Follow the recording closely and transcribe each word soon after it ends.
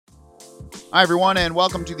Hi, everyone, and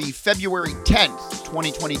welcome to the February 10th,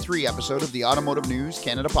 2023 episode of the Automotive News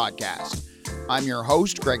Canada podcast. I'm your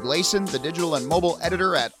host, Greg Layson, the digital and mobile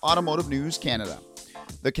editor at Automotive News Canada.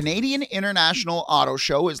 The Canadian International Auto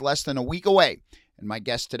Show is less than a week away, and my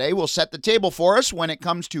guest today will set the table for us when it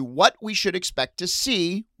comes to what we should expect to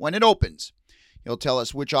see when it opens. He'll tell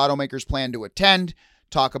us which automakers plan to attend,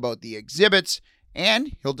 talk about the exhibits,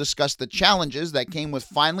 and he'll discuss the challenges that came with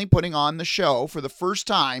finally putting on the show for the first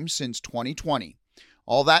time since 2020.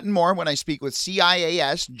 All that and more when I speak with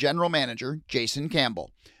CIAS General Manager Jason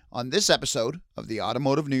Campbell on this episode of the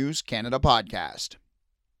Automotive News Canada podcast.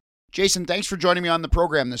 Jason, thanks for joining me on the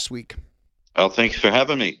program this week. Well, thanks for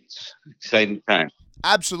having me. It's an exciting time.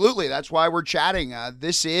 Absolutely. That's why we're chatting.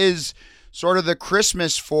 This is sort of the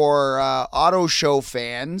Christmas for auto show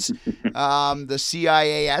fans. The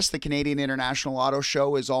CIAS, the Canadian International Auto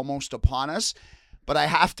Show, is almost upon us. But I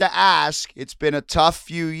have to ask, it's been a tough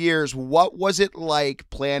few years. What was it like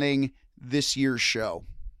planning this year's show?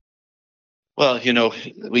 Well,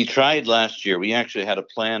 we tried last year. We actually had a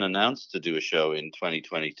plan announced to do a show in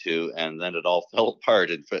 2022, and then it all fell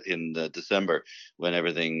apart in December when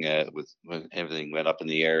everything went up in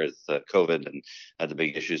the air with COVID and had the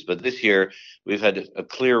big issues. But this year we've had a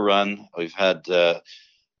clear run. We've had a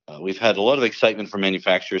lot of excitement from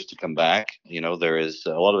manufacturers to come back. There is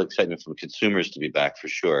a lot of excitement from consumers to be back for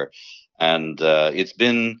sure, and it's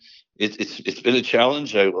been a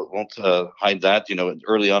challenge. I won't hide that.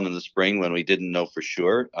 Early on in the spring when we didn't know for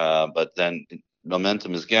sure, but then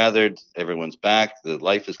momentum is gathered. Everyone's back. The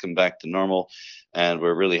life has come back to normal, and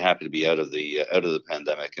we're really happy to be out of the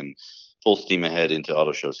pandemic and full steam ahead into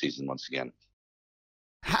auto show season once again.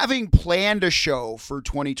 Having planned a show for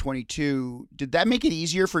 2022, did that make it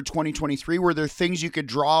easier for 2023? Were there things you could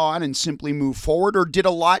draw on and simply move forward, or did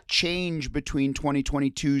a lot change between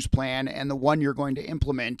 2022's plan and the one you're going to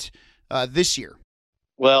implement this year?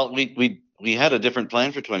 Well, we had a different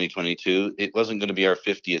plan for 2022. It wasn't going to be our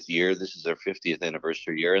 50th year. This is our 50th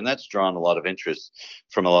anniversary year, and that's drawn a lot of interest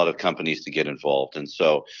from a lot of companies to get involved. And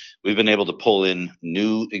so we've been able to pull in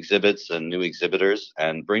new exhibits and new exhibitors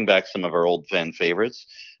and bring back some of our old fan favorites.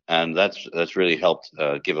 And that's really helped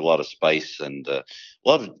give a lot of spice and a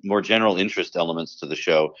lot of more general interest elements to the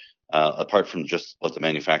show, apart from just what the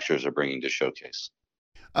manufacturers are bringing to showcase.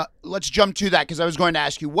 Let's jump to that because I was going to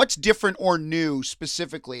ask you, what's different or new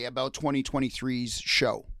specifically about 2023's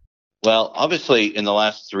show? Well, obviously, in the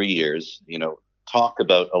last 3 years, talk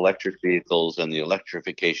about electric vehicles and the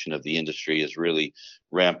electrification of the industry has really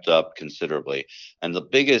ramped up considerably. And the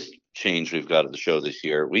biggest change we've got at the show this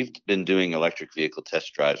year, we've been doing electric vehicle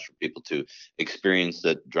test drives for people to experience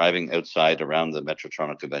that driving outside around the Metro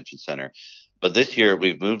Toronto Convention Center. But this year,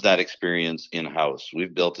 we've moved that experience in-house.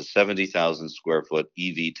 We've built a 70,000 square foot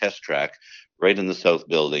EV test track right in the South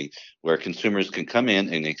Building where consumers can come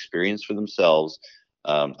in and experience for themselves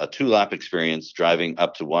a 2-lap experience driving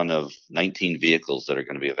up to one of 19 vehicles that are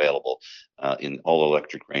going to be available in all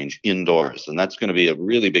electric range indoors. And that's going to be a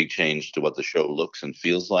really big change to what the show looks and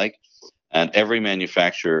feels like. And every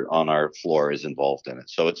manufacturer on our floor is involved in it.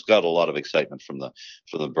 So it's got a lot of excitement from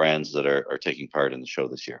the brands that are taking part in the show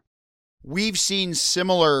this year. We've seen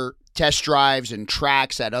similar test drives and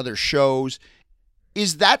tracks at other shows.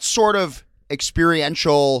 Is that sort of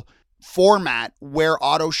experiential format where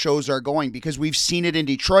auto shows are going? Because we've seen it in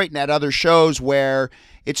Detroit and at other shows where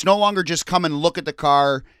it's no longer just come and look at the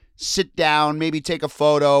car, sit down, maybe take a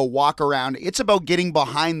photo, walk around. It's about getting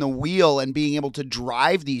behind the wheel and being able to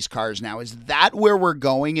drive these cars now. Is that where we're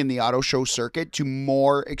going in the auto show circuit, to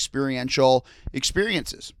more experiential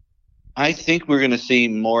experiences? I think we're going to see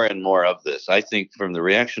more and more of this. I think from the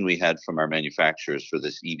reaction we had from our manufacturers for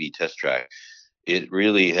this EV test track, it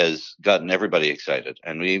really has gotten everybody excited.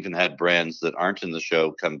 And we even had brands that aren't in the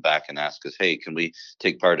show come back and ask us, hey, can we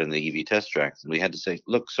take part in the EV test track? And we had to say,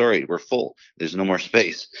 look, sorry, we're full. There's no more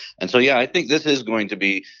space. And so, yeah, I think this is going to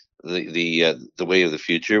be the way of the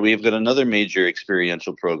future. We've got another major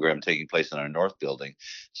experiential program taking place in our North Building.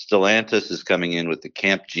 Stellantis is coming in with the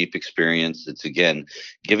Camp Jeep experience. It's, again,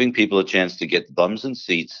 giving people a chance to get bums and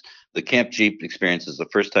seats. The Camp Jeep experience is the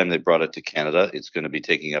first time they brought it to Canada. It's going to be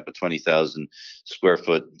taking up a 20,000 square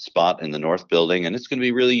foot spot in the North Building, and it's going to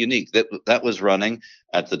be really unique. That was running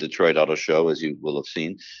at the Detroit Auto Show, as you will have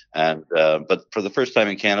seen. And but for the first time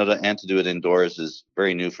in Canada, and to do it indoors is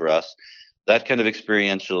very new for us. That kind of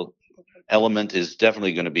experiential element is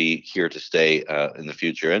definitely going to be here to stay in the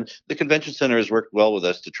future. And the convention center has worked well with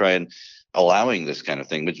us to try and allowing this kind of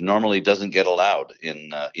thing, which normally doesn't get allowed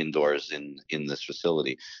in indoors in this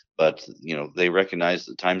facility. But they recognize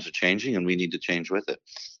that times are changing and we need to change with it.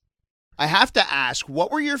 I have to ask,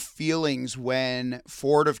 what were your feelings when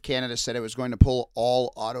Ford of Canada said it was going to pull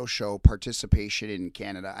all auto show participation in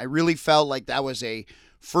Canada? I really felt like that was a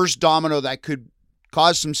first domino that could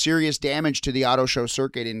cause some serious damage to the auto show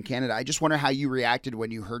circuit in Canada. I just wonder how you reacted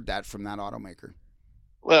when you heard that from that automaker.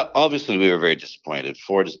 Well, obviously, we were very disappointed.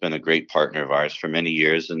 Ford has been a great partner of ours for many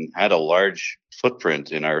years and had a large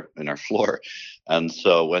footprint in our floor. And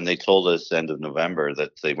so when they told us end of November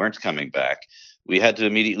that they weren't coming back, we had to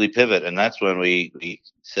immediately pivot. And that's when we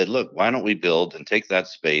said, look, why don't we build and take that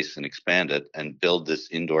space and expand it and build this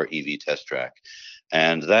indoor EV test track?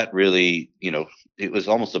 And that really, it was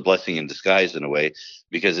almost a blessing in disguise in a way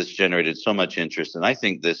because it's generated so much interest. And I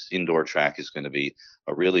think this indoor track is going to be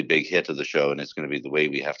a really big hit of the show, and it's going to be the way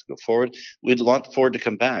we have to go forward. We'd want Ford to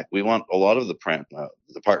come back. We want a lot of the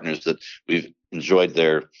partners that we've enjoyed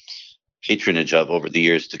their patronage of over the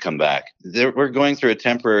years to come back. We're going through a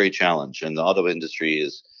temporary challenge, and the auto industry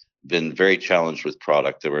has been very challenged with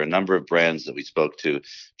product. There were a number of brands that we spoke to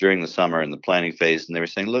during the summer in the planning phase, and they were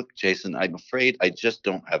saying, look, Jason, I'm afraid I just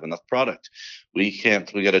don't have enough product. We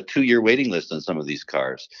got a 2-year waiting list on some of these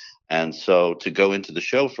cars. And so to go into the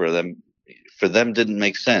show for them didn't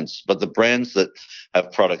make sense. But the brands that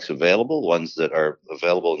have products available, ones that are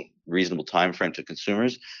available in reasonable time frame to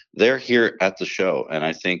consumers, they're here at the show. And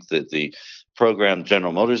I think that the program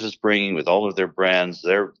General Motors is bringing with all of their brands,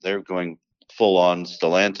 they're going full on.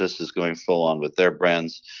 Stellantis is going full on with their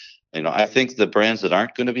brands. I think the brands that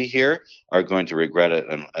aren't going to be here are going to regret it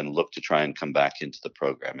and look to try and come back into the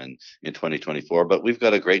program in 2024. But we've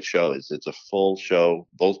got a great show. It's a full show,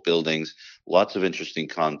 both buildings, lots of interesting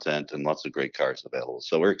content and lots of great cars available.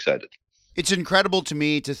 So we're excited. It's incredible to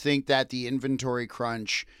me to think that the inventory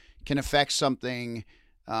crunch can affect something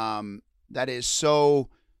that is so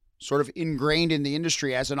sort of ingrained in the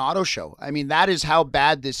industry as an auto show. I mean, that is how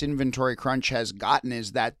bad this inventory crunch has gotten,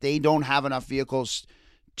 is that they don't have enough vehicles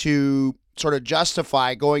to sort of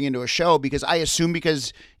justify going into a show, because I assume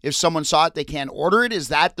because if someone saw it, they can't order it. Is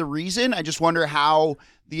that the reason? I just wonder how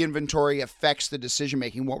the inventory affects the decision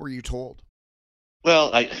making. What were you told?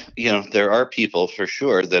 Well, there are people for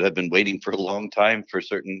sure that have been waiting for a long time for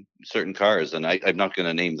certain cars, and I'm not going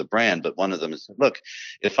to name the brand, but one of them is, look,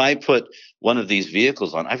 if I put one of these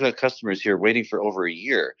vehicles on, I've got customers here waiting for over a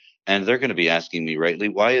year, and they're going to be asking me rightly,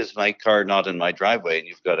 why is my car not in my driveway, and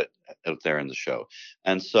you've got it out there in the show?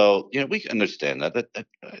 And so, we can understand that.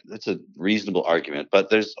 That's a reasonable argument,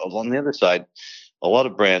 but there's on the other side, a lot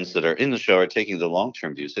of brands that are in the show are taking the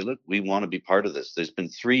long-term view, say, look, we want to be part of this. There's been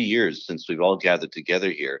 3 years since we've all gathered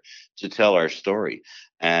together here to tell our story.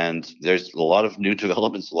 And there's a lot of new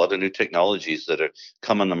developments, a lot of new technologies that are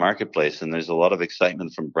come on the marketplace. And there's a lot of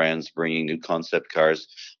excitement from brands bringing new concept cars.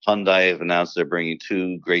 Hyundai have announced they're bringing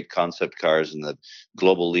 2 great concept cars and the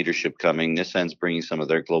global leadership coming. Nissan's bringing some of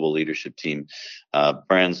their global leadership team.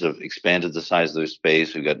 Brands have expanded the size of their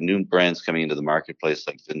space. We've got new brands coming into the marketplace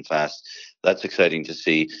like VinFast. That's exciting to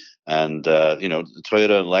see. And,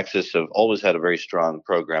 Toyota and Lexus have always had a very strong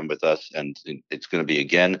program with us, and it's going to be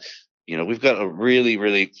again. We've got a really,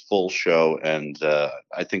 really full show, and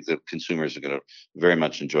I think the consumers are going to very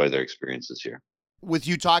much enjoy their experiences here. With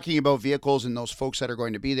you talking about vehicles and those folks that are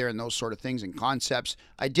going to be there and those sort of things and concepts,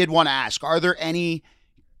 I did want to ask, are there any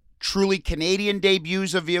truly Canadian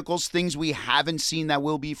debuts of vehicles, things we haven't seen that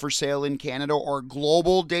will be for sale in Canada, or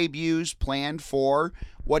global debuts planned for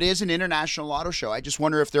what is an international auto show? I just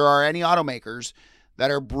wonder if there are any automakers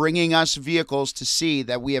that are bringing us vehicles to see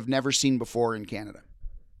that we have never seen before in Canada.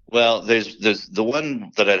 Well, there's the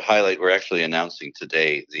one that I'd highlight. We're actually announcing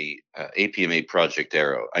today, the APMA Project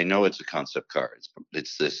Aero. I know it's a concept car.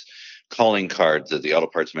 It's this calling card that the Auto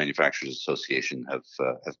Parts Manufacturers Association have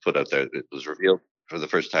put out there. It was revealed for the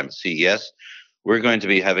first time at CES. We're going to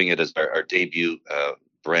be having it as our debut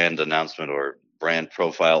brand announcement or brand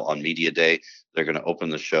profile on Media Day. They're going to open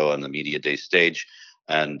the show on the Media Day stage,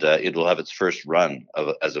 and it will have its first run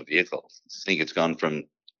as a vehicle. I think it's gone from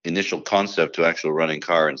initial concept to actual running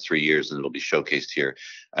car in 3 years, and it'll be showcased here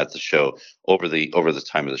at the show over the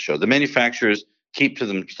time of the show. The manufacturers keep to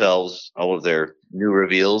themselves all of their new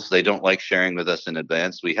reveals. They don't like sharing with us in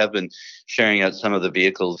advance. We have been sharing out some of the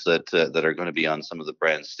vehicles that are going to be on some of the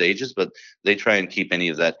brand stages, but they try and keep any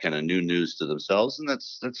of that kind of new news to themselves, and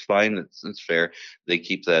that's fine. That's fair. They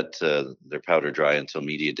keep that their powder dry until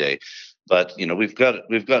Media Day. But we've got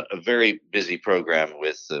a very busy program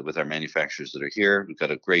with our manufacturers that are here. We've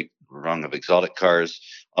got a great rung of exotic cars.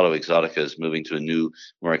 Auto Exotica is moving to a new,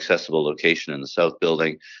 more accessible location in the South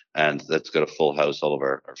Building, and that's got a full house. All of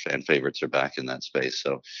our fan favorites are back in that space.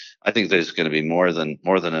 So I think there's going to be more than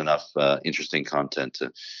enough interesting content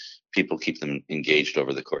to people keep them engaged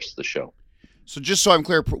over the course of the show. So just so I'm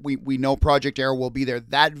clear, we know Project Air will be there.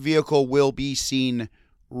 That vehicle will be seen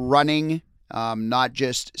running, not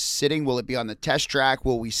just sitting. Will it be on the test track?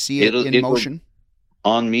 Will we see it in motion?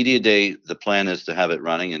 On Media Day, the plan is to have it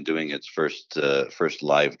running and doing its first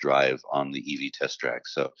live drive on the EV test track.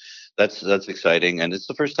 So that's exciting, and it's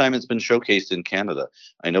the first time it's been showcased in Canada.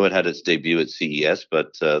 I know it had its debut at CES,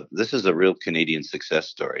 but this is a real Canadian success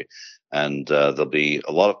story. And there'll be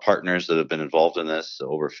a lot of partners that have been involved in this.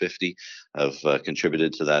 Over 50 have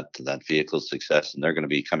contributed to that vehicle's success, and they're going to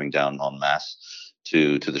be coming down en masse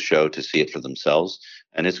to the show to see it for themselves.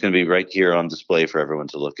 And it's going to be right here on display for everyone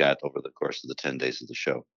to look at over the course of the 10 days of the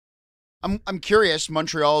show. I'm curious,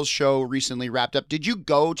 Montreal's show recently wrapped up. Did you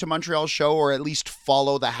go to Montreal's show or at least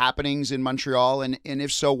follow the happenings in Montreal? And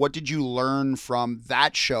if so, what did you learn from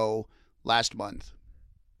that show last month?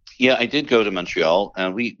 Yeah, I did go to Montreal,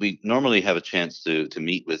 and we normally have a chance to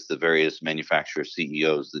meet with the various manufacturer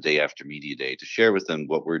CEOs the day after Media Day to share with them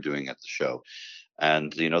what we're doing at the show.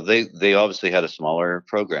 And they obviously had a smaller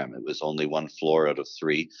program. It was only one floor out of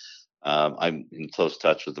three. I'm in close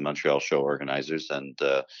touch with the Montreal show organizers, and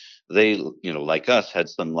they, like us, had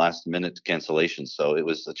some last minute cancellations. So it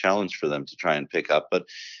was a challenge for them to try and pick up, but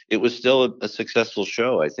it was still a successful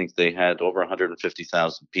show. I think they had over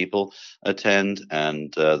 150,000 people attend,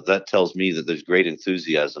 and that tells me that there's great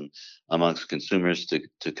enthusiasm amongst consumers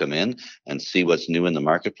to come in and see what's new in the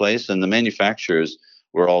marketplace. And the manufacturers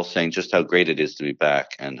were all saying just how great it is to be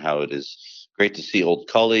back and how it is great to see old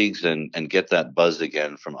colleagues and get that buzz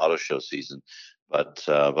again from auto show season. But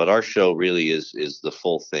our show really is the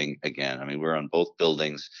full thing again. I mean, we're on both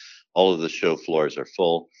buildings. All of the show floors are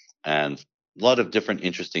full, and a lot of different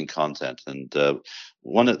interesting content. And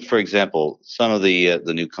for example, some of the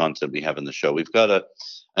new content we have in the show, we've got an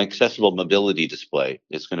accessible mobility display.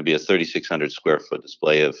 It's going to be a 3,600 square foot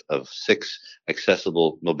display of 6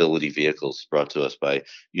 accessible mobility vehicles brought to us by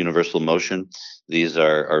Universal Motion. These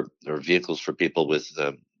are vehicles for people with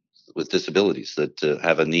disabilities that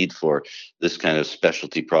have a need for this kind of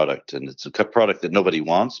specialty product. And it's a product that nobody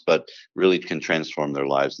wants, but really can transform their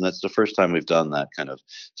lives. And that's the first time we've done that kind of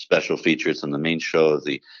special feature. It's on the main show of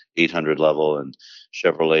the 800 level, and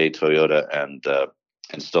Chevrolet, Toyota, and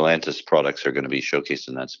Stellantis products are going to be showcased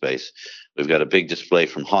in that space. We've got a big display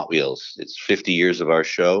from Hot Wheels. It's 50 years of our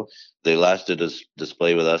show. They last did a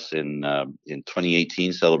display with us in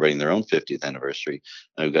 2018, celebrating their own 50th anniversary.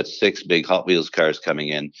 And we've got 6 big Hot Wheels cars coming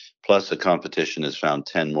in, plus a competition has found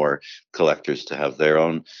 10 more collectors to have their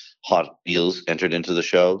own Hot Wheels entered into the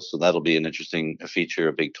show. So that'll be an interesting feature,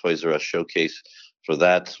 a big Toys R Us showcase for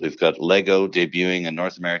that. We've got Lego debuting a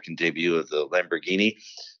North American debut of the Lamborghini.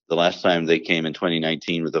 The last time they came in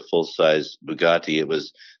 2019 with a full-size Bugatti, it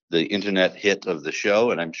was the internet hit of the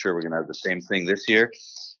show, and I'm sure we're going to have the same thing this year.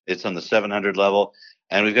 It's on the 700 level,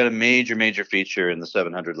 and we've got a major feature in the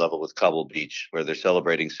 700 level with Cobble Beach, where they're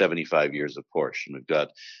celebrating 75 years of Porsche. And we've got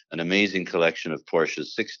an amazing collection of Porsches,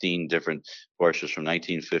 16 different Porsches from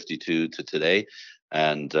 1952 to today,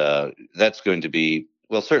 and that's going to be,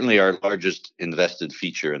 well, certainly our largest invested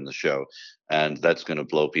feature in the show. And that's going to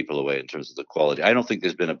blow people away in terms of the quality. I don't think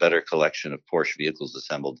there's been a better collection of Porsche vehicles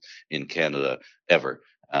assembled in Canada ever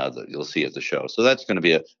that you'll see at the show. So that's going to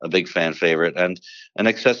be a big fan favorite. And an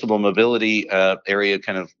accessible mobility area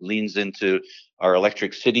kind of leans into our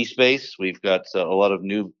electric city space. We've got a lot of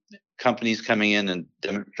new companies coming in and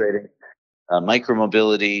demonstrating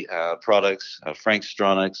micromobility products. Frank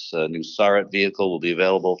Stronach's new Saret vehicle will be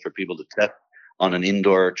available for people to test on an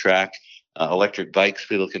indoor track. Electric bikes,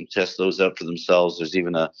 people can test those out for themselves. There's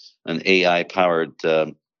even an AI-powered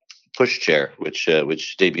push chair, which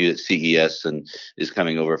debuted at CES and is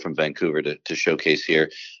coming over from Vancouver to showcase here.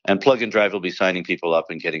 And Plug and Drive will be signing people up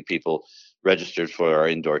and getting people registered for our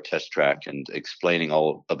indoor test track and explaining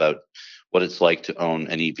all about what it's like to own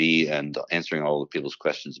an EV and answering all of people's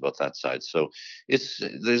questions about that side. So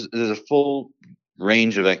there's a full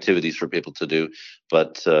range of activities for people to do,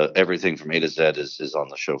 but everything from A to Z is on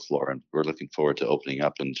the show floor, and we're looking forward to opening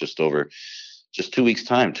up in just 2 weeks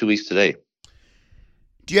time, 2 weeks today.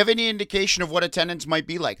 Do you have any indication of what attendance might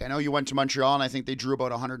be like? I know you went to Montreal, and I think they drew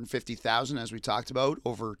about 150,000, as we talked about,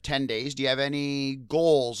 over 10 days. Do you have any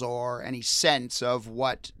goals or any sense of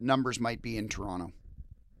what numbers might be in Toronto?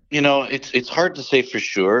 It's hard to say for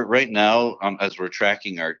sure. Right now, as we're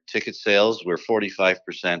tracking our ticket sales, we're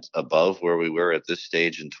 45% above where we were at this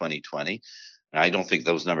stage in 2020. And I don't think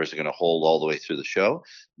those numbers are going to hold all the way through the show,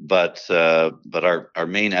 but our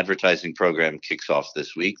main advertising program kicks off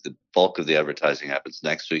this week. The bulk of the advertising happens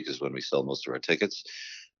next week, is when we sell most of our tickets.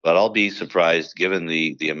 But I'll be surprised, given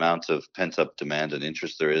the amount of pent-up demand and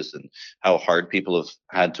interest there is and how hard people have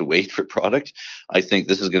had to wait for product. I think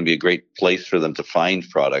this is going to be a great place for them to find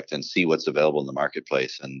product and see what's available in the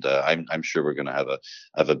marketplace. And I'm sure we're going to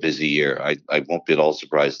have a busy year. I won't be at all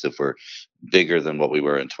surprised if we're bigger than what we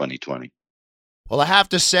were in 2020. Well, I have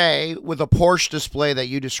to say, with a Porsche display that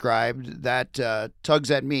you described, that tugs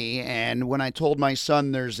at me. And when I told my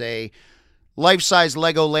son there's a life-size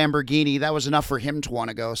Lego Lamborghini, that was enough for him to want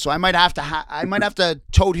to go. So I might have to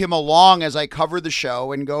tote him along as I cover the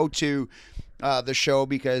show and go to the show,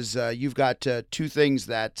 because you've got two things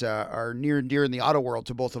that are near and dear in the auto world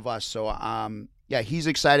to both of us. So yeah, he's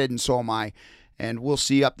excited and so am I. And we'll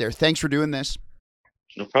see you up there. Thanks for doing this.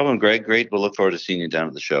 No problem, Greg. Great. We'll look forward to seeing you down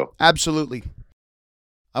at the show. Absolutely.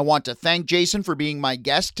 I want to thank Jason for being my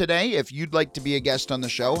guest today. If you'd like to be a guest on the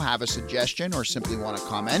show, have a suggestion, or simply want to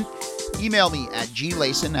comment, email me at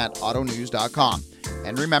glayson@autonews.com.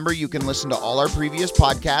 And remember, you can listen to all our previous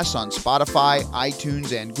podcasts on Spotify,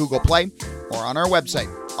 iTunes, and Google Play, or on our website,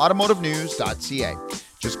 automotivenews.ca.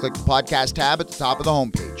 Just click the podcast tab at the top of the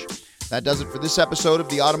homepage. That does it for this episode of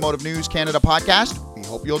the Automotive News Canada podcast. We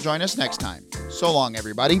hope you'll join us next time. So long,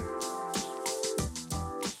 everybody.